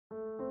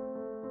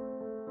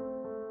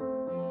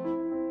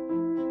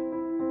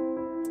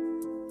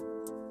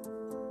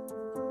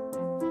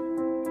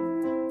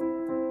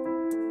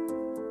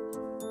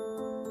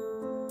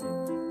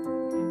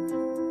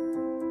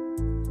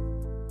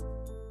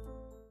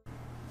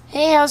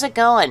Hey, how's it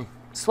going?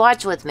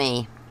 Swatch with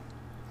me.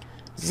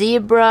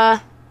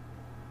 Zebra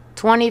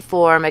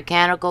 24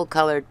 mechanical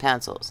colored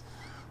pencils.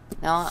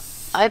 Now,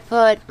 I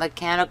put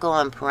mechanical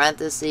in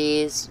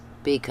parentheses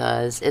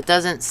because it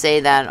doesn't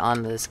say that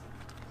on this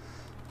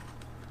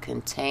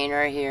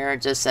container here.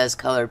 It just says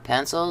colored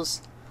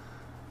pencils.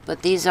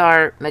 But these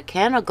are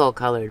mechanical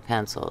colored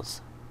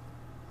pencils.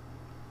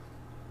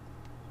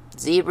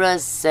 Zebra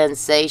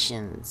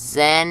Zensations.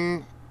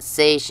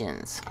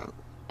 Zensations.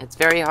 It's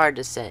very hard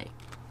to say.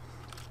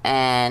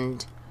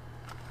 And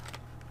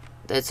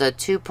it's a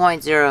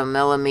 2.0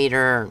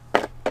 millimeter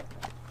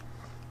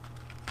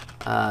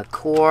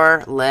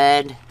core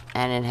lead,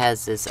 and it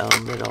has its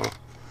own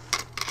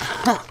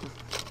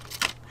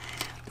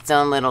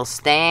little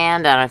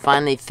stand that I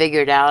finally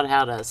figured out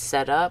how to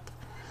set up,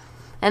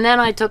 and then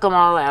I took them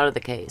all out of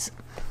the case.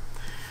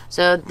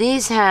 So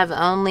these have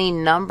only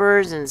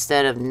numbers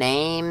instead of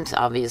names.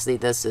 Obviously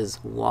this is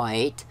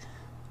white,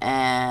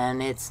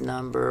 and it's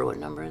number, what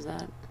number is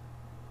that?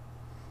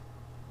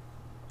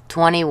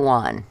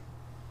 21.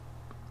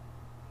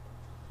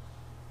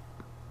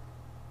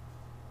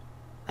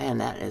 Man,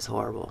 that is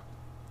horrible.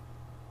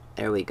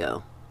 There we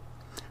go.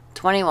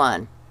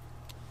 21.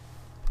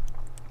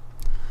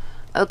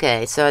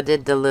 Okay, so I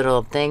did the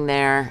little thing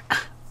there,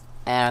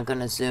 and I'm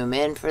gonna zoom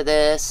in for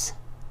this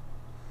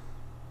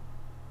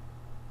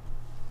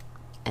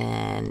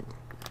and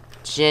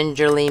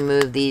gingerly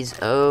move these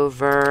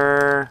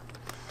over.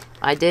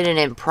 I did an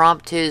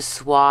impromptu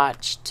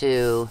swatch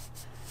to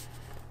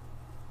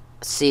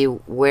see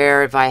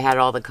where, if I had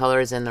all the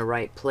colors in the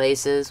right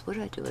places. What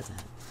did I do with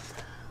that?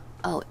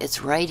 Oh,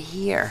 it's right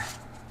here.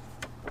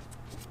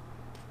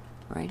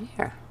 Right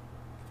here.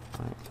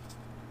 Right.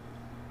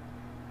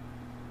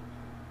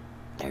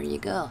 There you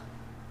go.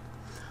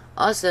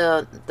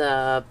 Also,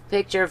 the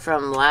picture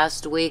from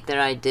last week that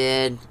I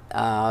did,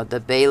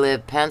 the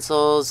Bailiff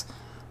pencils,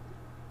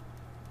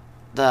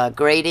 the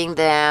grading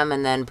them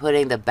and then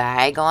putting the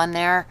bag on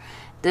there.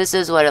 This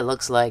is what it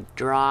looks like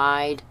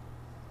dried.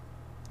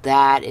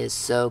 That is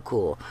so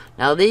cool.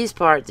 Now these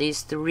parts,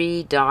 these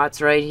 3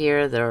 dots right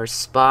here, there are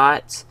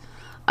spots.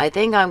 I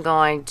think I'm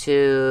going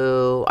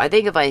to, I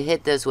think if I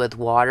hit this with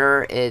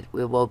water, it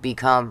will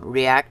become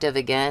reactive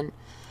again.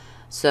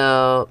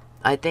 So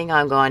I think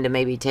I'm going to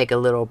maybe take a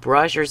little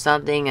brush or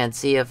something and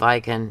see if I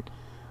can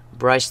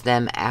brush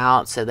them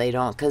out so they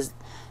don't, because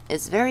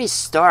it's very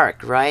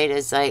stark, right?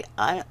 It's like,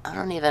 I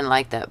don't even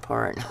like that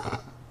part.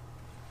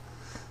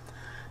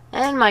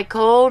 And my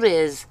cold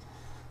is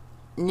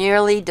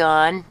nearly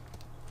done,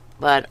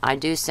 but I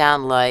do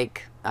sound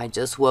like I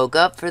just woke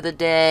up for the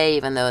day,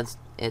 even though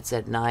it's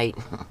at night.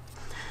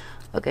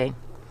 Okay,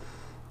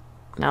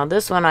 now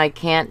this one I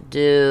can't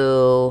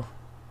do,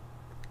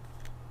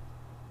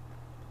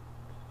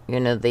 you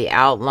know, the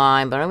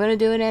outline, but I'm going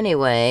to do it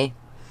anyway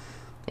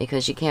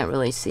because you can't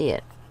really see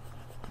it.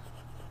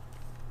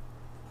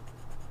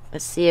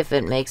 Let's see if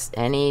it makes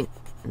any,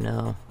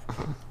 no.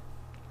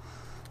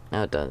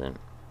 No, it doesn't.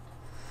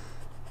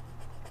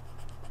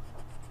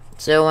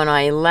 So when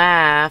I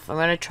laugh, I'm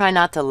going to try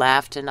not to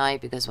laugh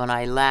tonight, because when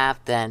I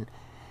laugh, then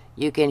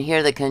you can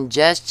hear the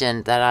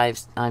congestion that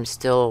I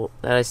still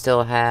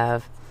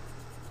have.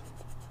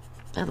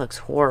 That looks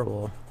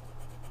horrible.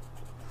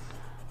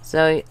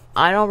 So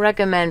I don't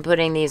recommend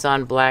putting these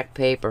on black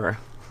paper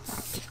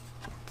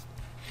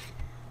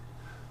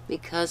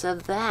because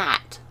of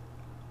that.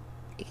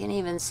 You can't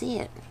even see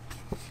it.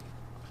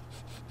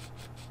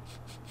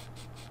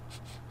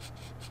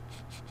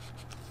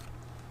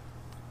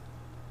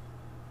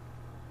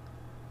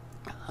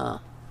 Huh.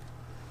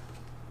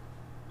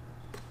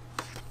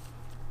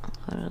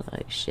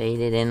 Like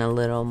shade it in a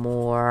little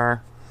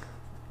more.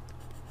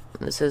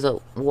 This is a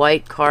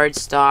white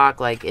cardstock,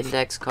 like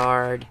index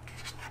card.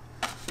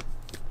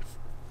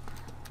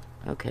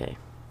 Okay.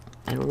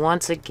 And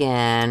once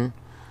again,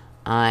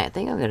 I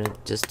think I'm gonna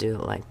just do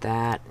it like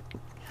that.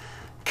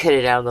 Get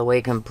it out of the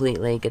way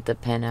completely. Get the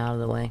pen out of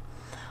the way.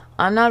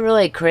 I'm not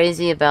really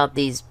crazy about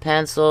these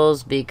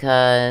pencils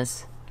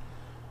because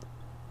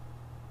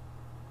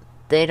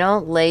they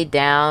don't lay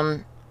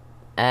down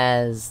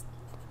as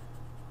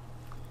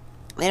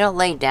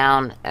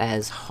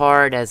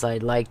hard as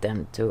I'd like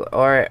them to,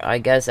 or I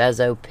guess as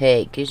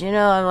opaque, because you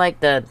know I like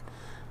the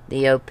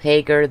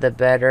opaquer the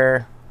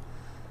better.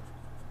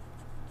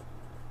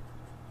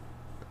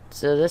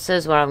 So this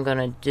is what I'm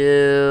gonna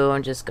do.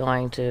 I'm just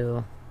going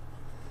to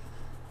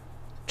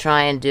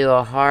try and do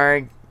a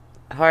hard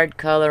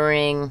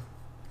coloring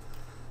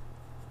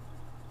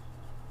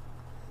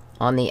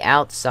on the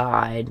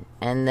outside,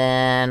 and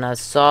then a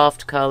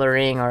soft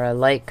coloring or a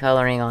light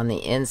coloring on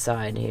the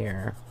inside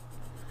here.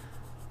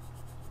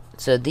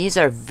 So these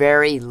are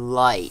very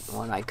light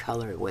when I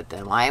color with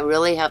them. I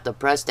really have to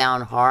press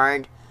down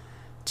hard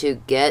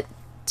to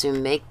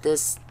make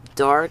this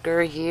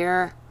darker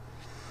here.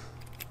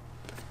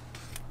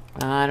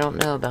 I don't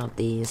know about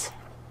these.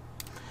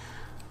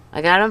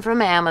 I got them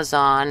from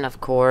Amazon,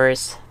 of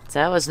course. So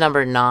that was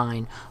number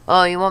 9.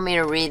 Oh, you want me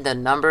to read the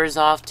numbers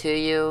off to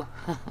you?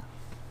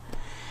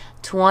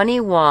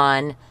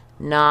 21,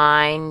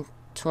 9,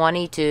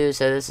 22,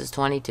 so this is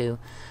 22.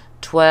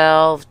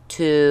 12,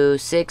 2,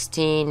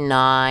 16,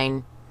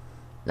 9.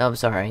 No, I'm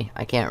sorry,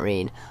 I can't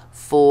read.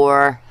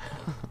 4,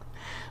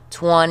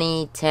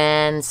 20,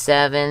 10,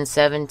 7,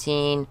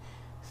 17,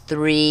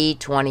 3,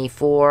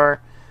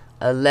 24,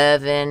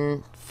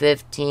 11,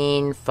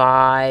 15,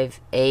 5,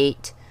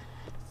 8,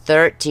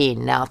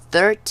 13. Now,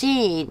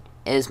 13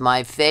 is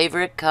my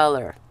favorite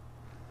color.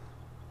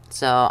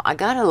 So, I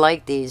gotta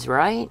like these,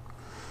 right?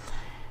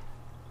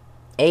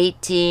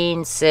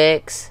 18,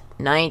 6,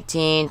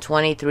 19,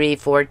 23,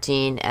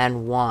 14,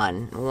 and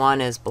 1.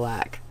 1 is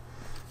black.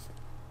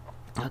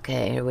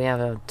 Okay, here we have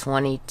a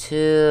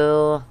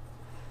 22.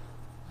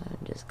 I'm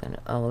just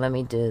gonna... Oh, let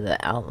me do the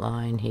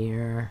outline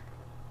here.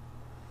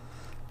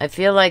 I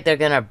feel like they're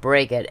gonna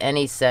break at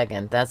any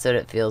second. That's what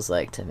it feels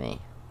like to me.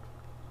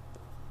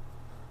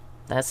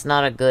 That's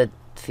not a good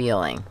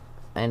feeling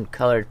in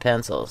colored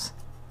pencils.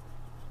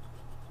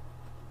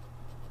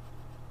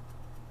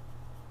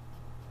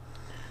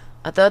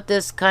 I thought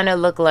this kind of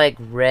looked like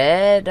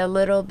red a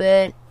little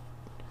bit.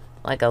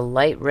 Like a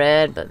light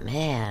red, but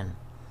man.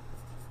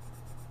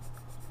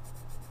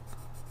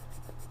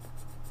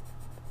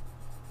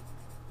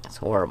 It's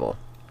horrible.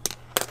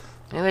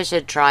 Maybe I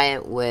should try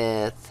it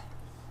with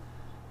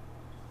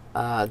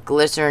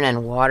glycerin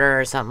and water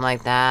or something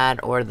like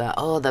that. Or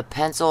the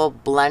pencil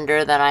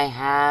blender that I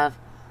have.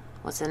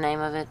 What's the name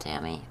of it,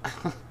 Tammy?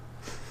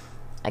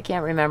 I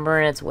can't remember,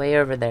 and it's way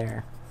over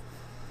there.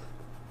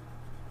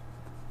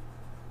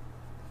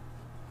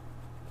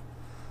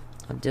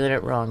 I'm doing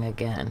it wrong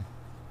again.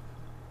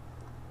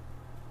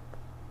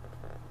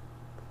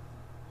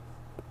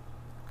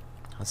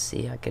 Let's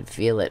see, I could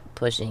feel it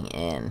pushing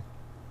in.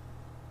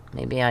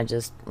 Maybe I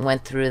just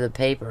went through the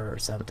paper or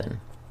something.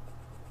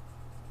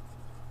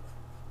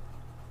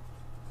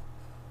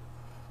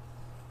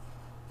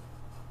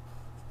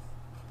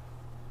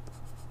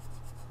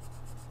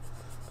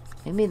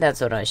 Maybe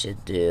that's what I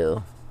should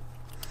do.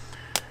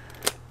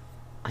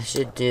 I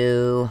should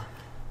do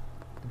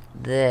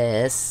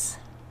this.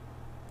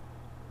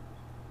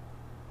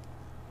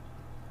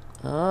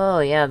 Oh,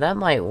 yeah, that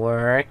might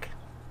work.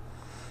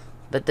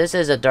 But this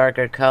is a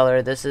darker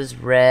color. This is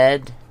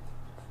red.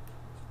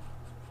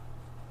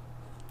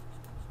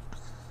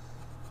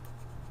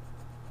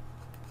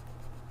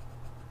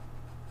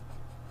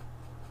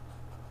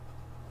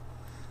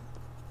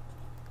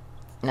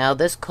 Now,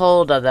 this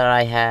cold that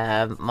I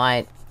have,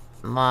 my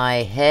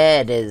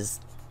head is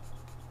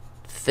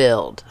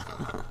filled.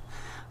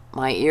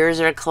 My ears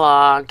are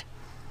clogged.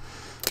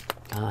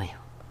 Oh, yeah.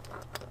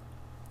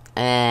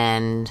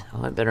 And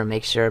I better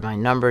make sure my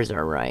numbers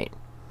are right.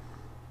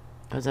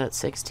 Was that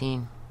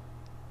 16?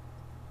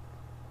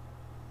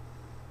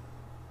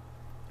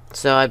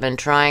 So I've been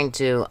trying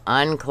to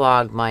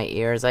unclog my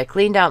ears. I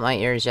cleaned out my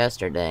ears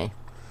yesterday.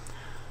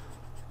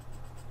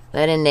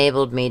 That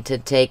enabled me to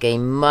take a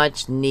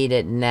much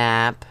needed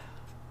nap.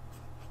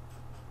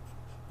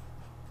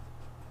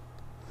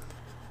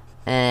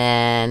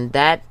 And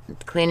that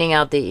cleaning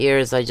out the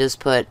ears, I just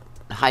put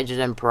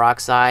hydrogen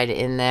peroxide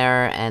in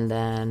there, and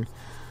then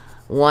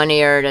one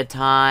ear at a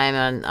time,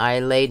 and I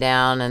lay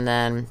down, and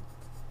then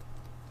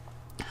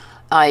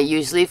I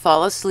usually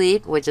fall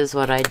asleep, which is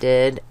what I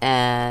did,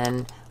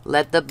 and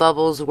let the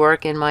bubbles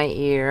work in my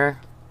ear.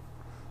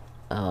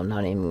 Oh, I'm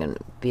not even going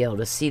to be able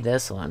to see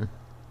this one.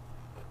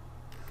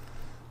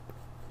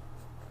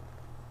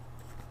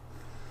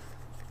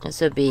 This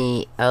would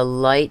be a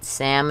light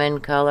salmon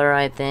color,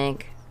 I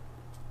think.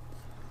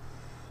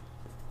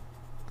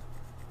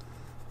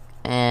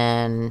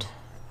 And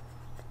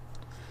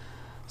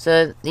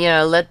so, you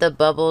know, let the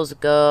bubbles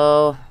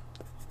go,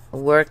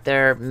 work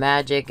their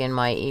magic in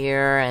my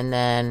ear, and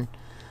then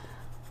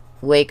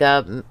wake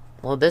up.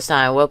 Well, this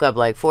time I woke up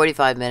like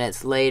 45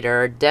 minutes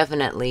later,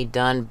 definitely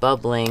done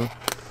bubbling.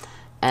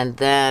 And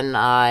then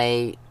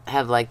I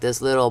have like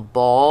this little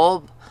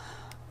bulb,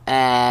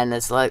 and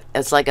it's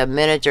like a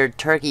miniature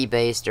turkey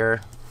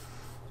baster.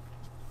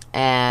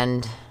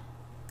 And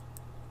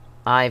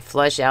I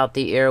flush out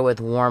the ear with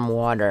warm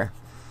water.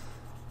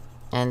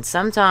 And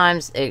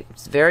sometimes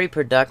it's very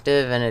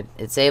productive, and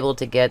it's able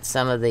to get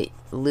some of the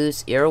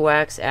loose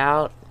earwax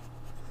out.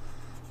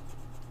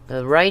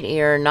 The right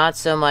ear, not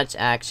so much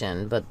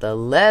action, but the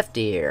left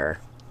ear,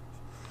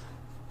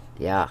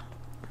 yeah.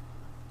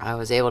 I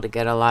was able to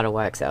get a lot of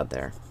wax out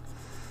there.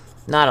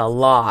 Not a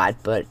lot,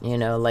 but, you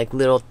know, like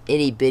little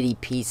itty-bitty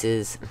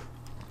pieces.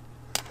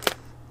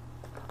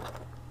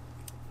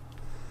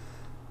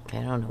 Okay,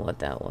 I don't know what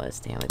that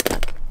was. Damn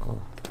it.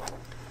 Oh.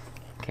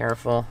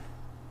 Careful.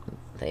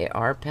 They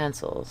are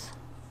pencils.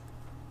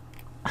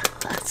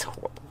 That's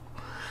horrible.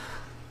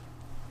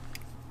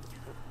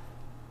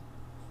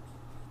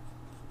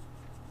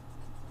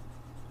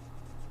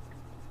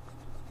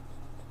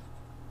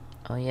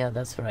 Oh yeah,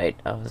 that's right.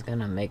 I was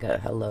gonna make a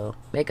hello.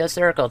 Make a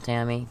circle,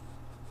 Tammy.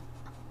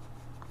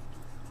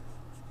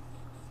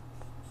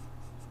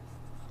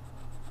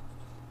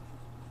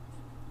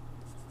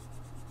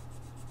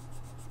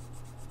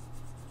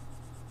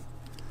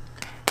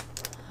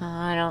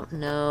 I don't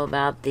know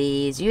about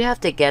these. You have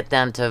to get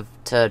them to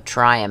to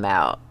try them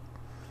out.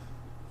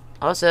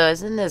 Also,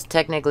 isn't this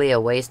technically a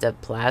waste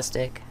of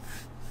plastic?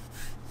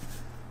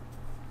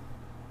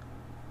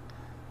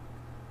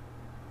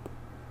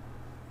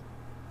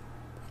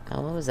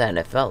 Oh, what was that?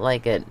 It felt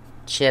like it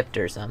chipped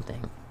or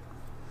something.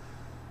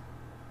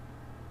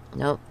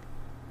 Nope,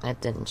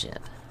 that didn't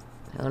chip.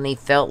 It only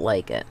felt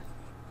like it.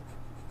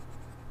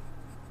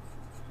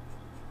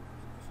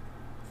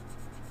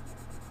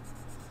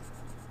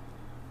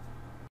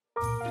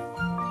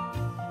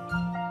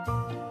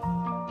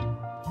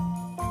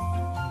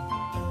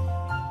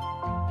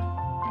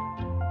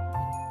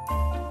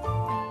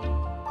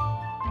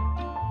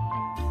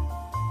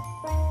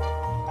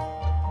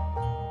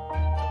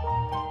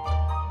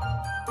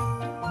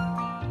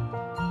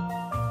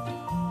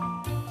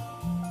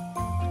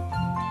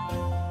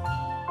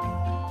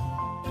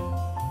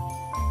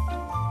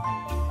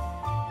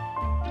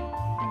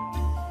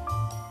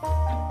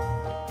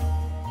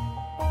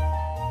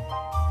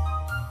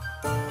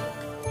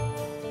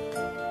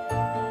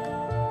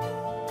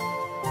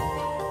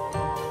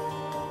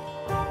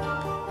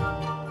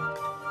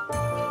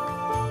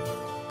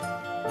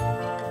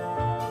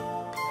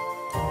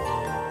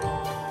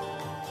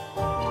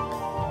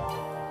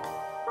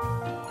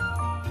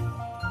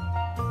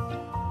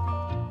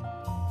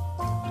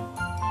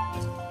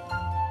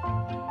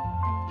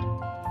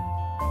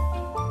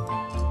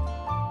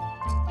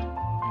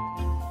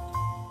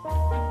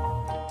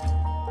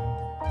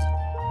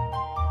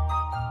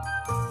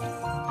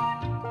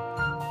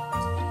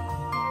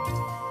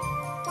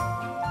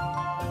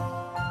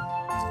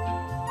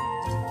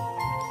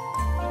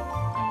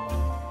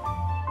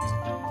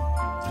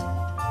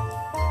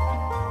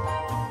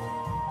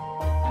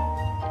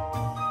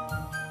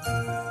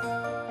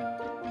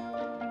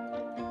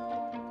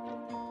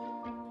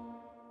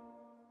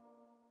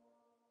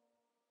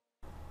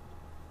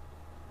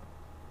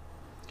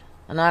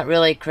 I'm not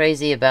really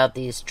crazy about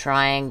these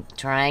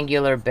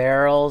triangular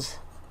barrels.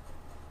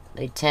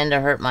 They tend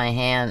to hurt my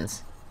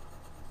hands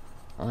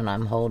when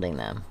I'm holding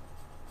them.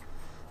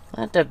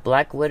 I have the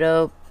Black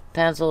Widow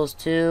pencils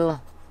too.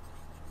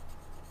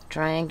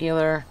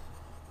 Triangular.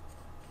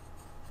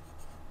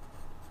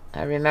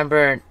 I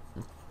remember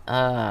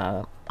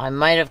I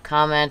might have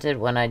commented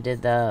when I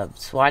did the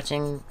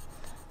swatching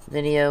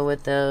video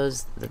with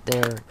those that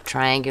they're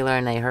triangular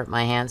and they hurt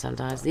my hand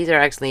sometimes. These are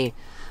actually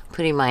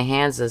putting my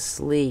hands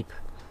asleep.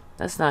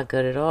 That's not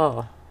good at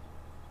all.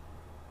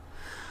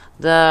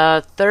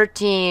 The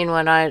 13,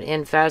 when I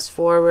in fast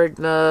forward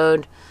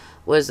mode,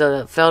 was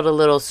felt a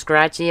little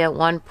scratchy at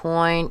one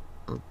point.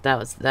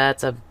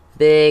 That's a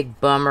big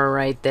bummer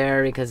right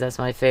there because that's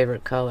my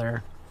favorite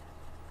color.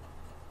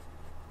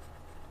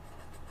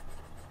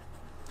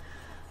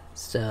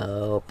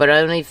 So, but I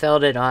only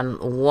felt it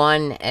on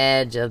one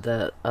edge of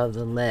the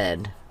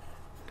lid.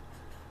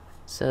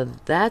 So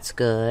that's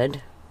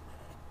good.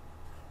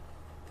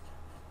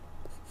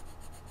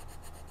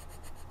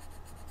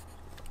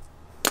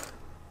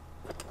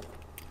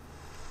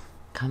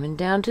 Coming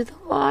down to the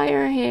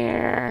wire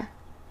here.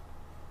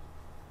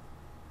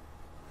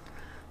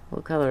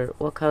 What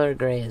color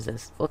gray is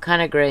this? What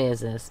kind of gray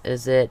is this?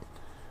 Is it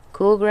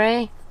cool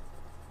gray?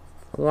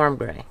 Warm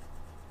gray.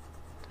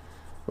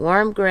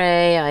 Warm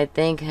gray, I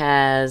think,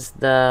 has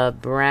the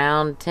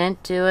brown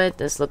tint to it.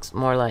 This looks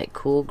more like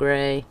cool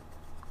gray.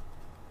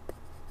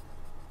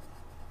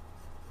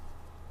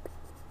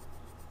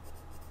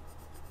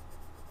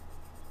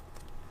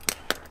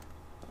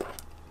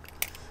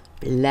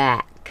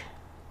 Black.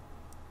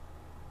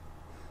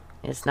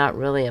 It's not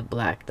really a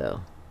black,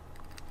 though.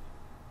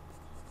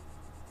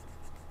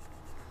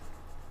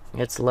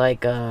 It's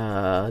like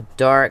a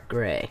dark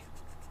gray.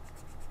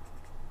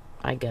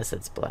 I guess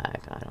it's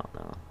black. I don't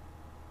know.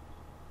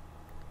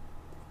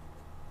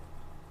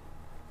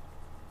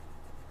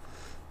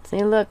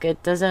 See, look,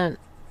 it doesn't...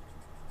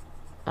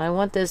 I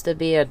want this to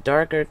be a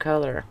darker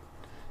color.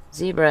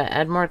 Zebra,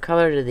 add more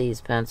color to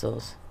these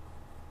pencils.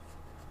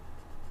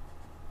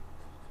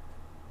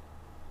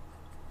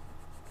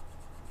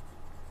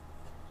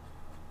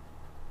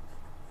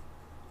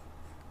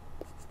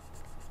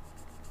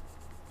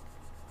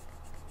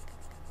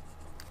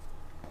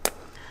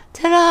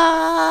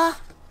 Ta-da!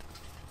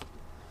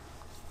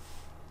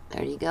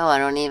 There you go. I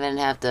don't even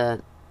have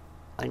to...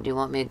 Or do you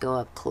want me to go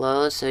up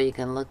close so you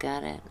can look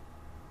at it?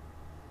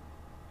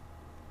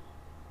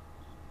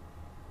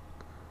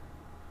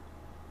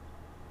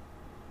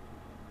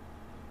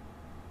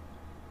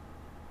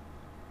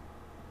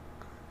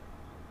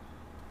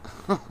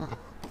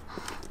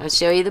 I'll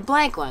show you the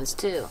blank ones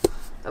too.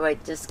 Oh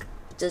wait, just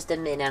a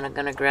minute. I'm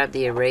gonna grab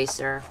the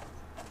eraser.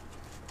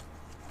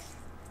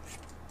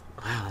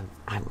 Wow,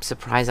 I'm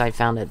surprised I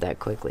found it that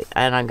quickly.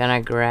 And I'm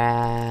gonna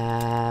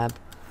grab...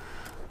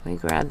 Let me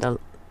grab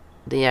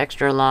the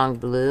extra long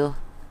blue.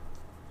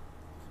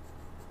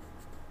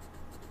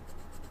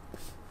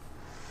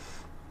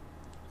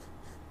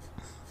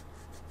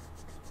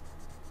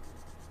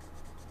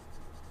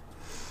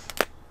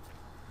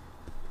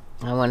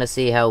 I want to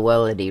see how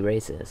well it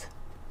erases.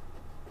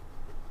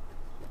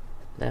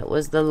 That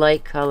was the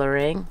light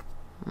coloring.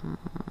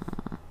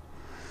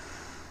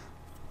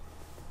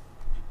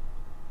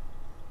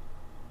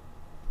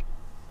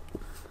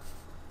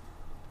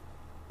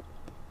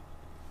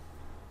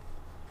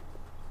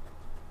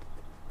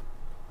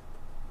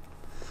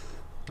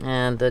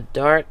 And the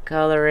dark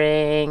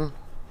coloring.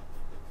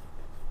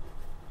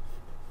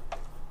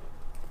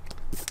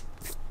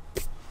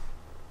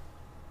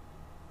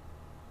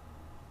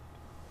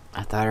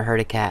 I thought I heard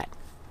a cat.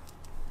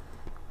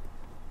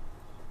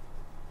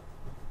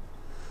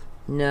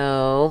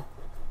 No.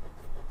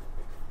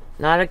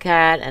 Not a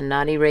cat and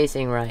not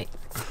erasing right.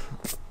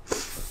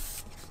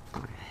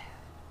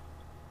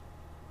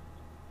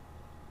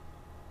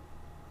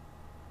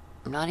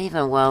 Not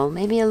even, well,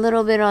 maybe a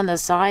little bit on the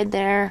side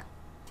there.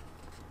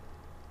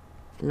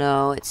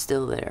 No, it's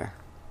still there.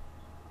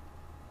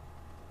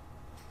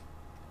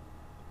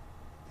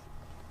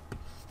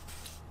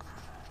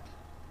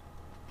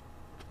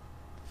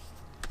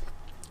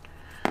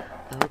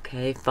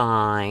 Okay,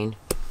 fine.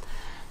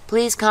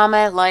 Please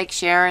comment, like,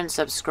 share, and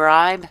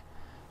subscribe.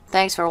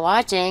 Thanks for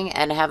watching,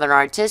 and have an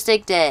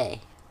artistic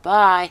day.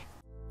 Bye.